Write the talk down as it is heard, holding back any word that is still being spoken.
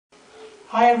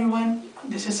Hi everyone,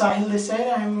 this is Sahil this side.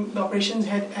 I'm the operations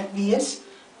head at VS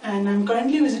and I'm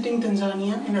currently visiting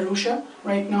Tanzania in Arusha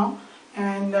right now,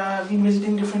 and I've been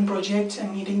visiting different projects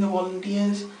and meeting the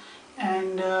volunteers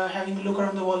and having a look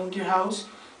around the volunteer house.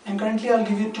 And currently I'll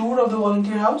give you a tour of the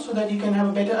volunteer house so that you can have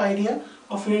a better idea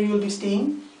of where you'll be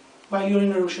staying while you're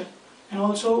in Arusha, and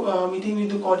also meeting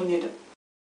with the coordinator.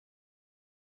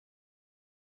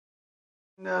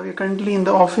 We're currently in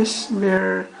the office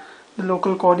where the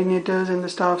local coordinators and the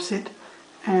staff sit,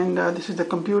 and this is the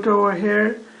computer over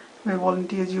here where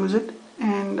volunteers use it,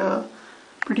 and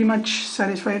pretty much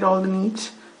satisfied all the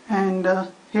needs. And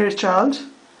here's Charles,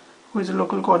 who is a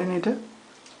local coordinator.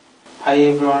 Hi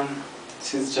everyone,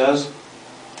 this is Charles.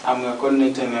 I'm a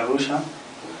coordinator in Arusha.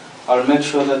 I'll make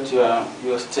sure that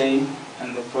your stay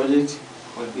and the project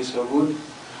will be so good.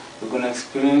 You're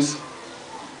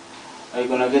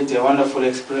gonna get a wonderful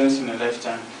experience in a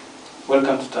lifetime.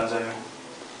 Welcome to Tanzania.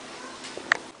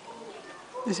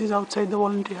 This is outside the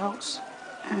volunteer house,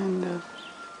 and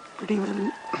pretty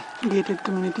well gated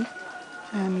community,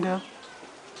 and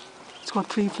it's got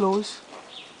 3 floors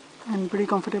and pretty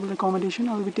comfortable accommodation.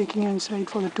 I'll be taking you inside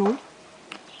for the tour.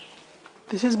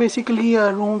 This is basically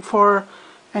a room for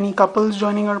any couples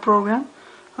joining our program.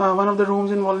 One of the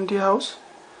rooms in volunteer house.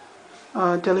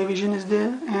 Television is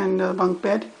there and a bunk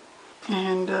bed,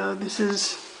 and this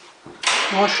is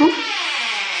washroom,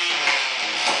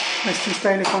 Western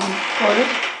style toilet,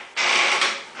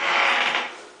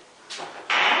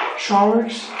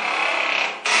 showers.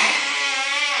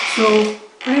 So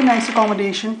pretty nice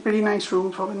accommodation, pretty nice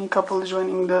room for any couples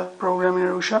joining the program in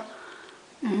Arusha.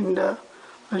 And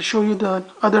I'll show you the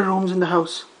other rooms in the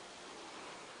house.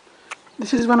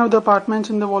 This is one of the apartments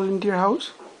in the volunteer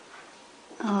house.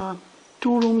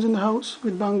 2 rooms in the house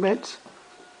with bunk beds,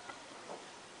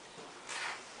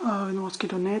 with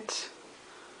mosquito nets,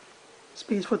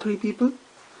 space for 3 people,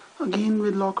 again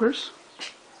with lockers.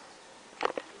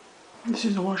 This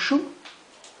is the washroom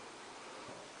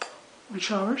with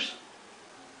showers,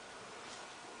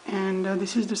 and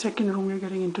this is the second room we're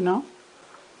getting into now.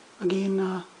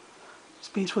 Again,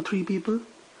 space for 3 people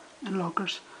and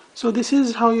lockers. So this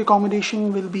is how your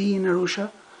accommodation will be in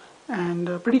Arusha,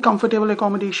 and pretty comfortable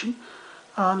accommodation,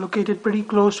 located pretty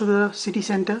close to the city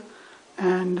center,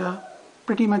 and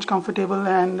pretty much comfortable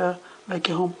and like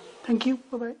your home. Thank you.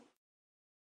 Bye bye.